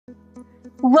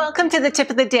Welcome to the tip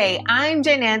of the day. I'm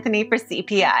Jen Anthony for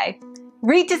CPI.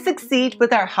 Read to succeed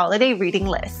with our holiday reading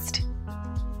list.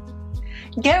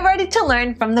 Get ready to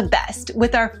learn from the best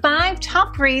with our 5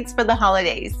 top reads for the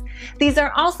holidays. These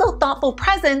are also thoughtful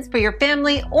presents for your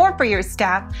family or for your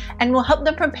staff and will help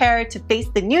them prepare to face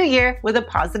the new year with a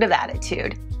positive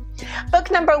attitude. Book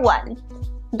number 1,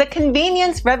 The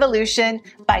Convenience Revolution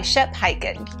by Shep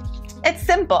Hyken. It's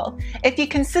simple. If you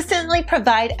consistently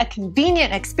provide a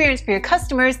convenient experience for your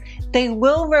customers, they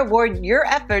will reward your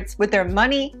efforts with their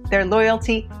money, their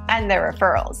loyalty, and their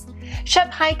referrals.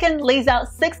 Shep Hyken lays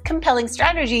out 6 compelling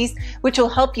strategies which will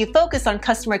help you focus on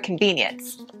customer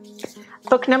convenience.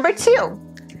 Book number 2,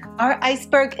 Our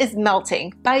Iceberg is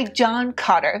Melting by John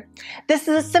Cotter. This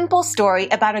is a simple story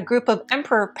about a group of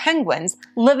emperor penguins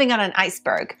living on an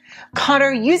iceberg.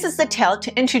 Cotter uses the tale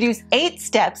to introduce 8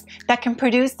 steps that can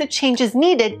produce the changes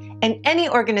needed in any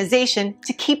organization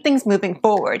to keep things moving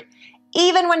forward,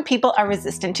 even when people are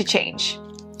resistant to change.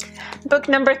 Book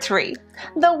number 3,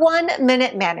 The 1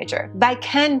 Minute Manager by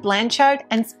Ken Blanchard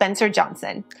and Spencer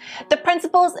Johnson. The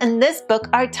principles in this book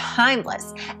are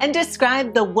timeless and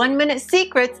describe the 1-minute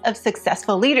secrets of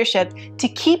successful leadership to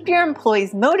keep your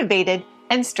employees motivated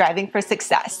and striving for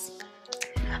success.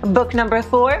 Book number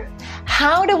 4,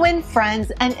 How to Win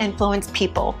Friends and Influence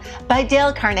People by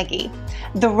Dale Carnegie.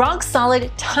 The rock-solid,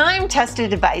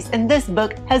 time-tested advice in this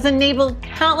book has enabled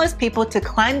countless people to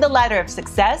climb the ladder of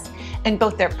success in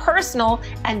both their personal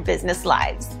and business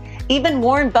lives. Even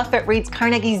Warren Buffett reads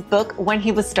Carnegie's book when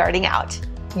he was starting out.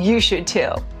 You should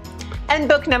too. And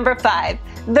book number 5,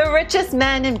 The Richest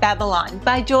Man in Babylon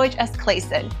by George S.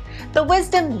 Clason. The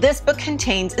wisdom this book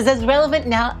contains is as relevant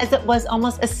now as it was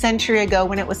almost a century ago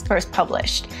when it was first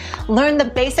published. Learn the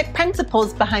basic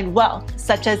principles behind wealth,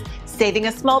 such as saving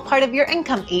a small part of your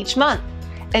income each month,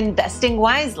 investing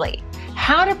wisely,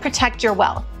 how to protect your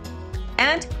wealth.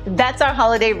 And that's our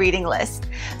holiday reading list.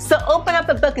 So open up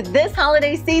a book this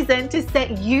holiday season to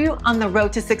set you on the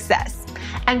road to success.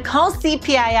 And call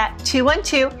CPI at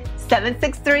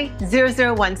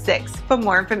 212-763-0016 for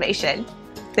more information.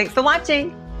 Thanks for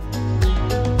watching.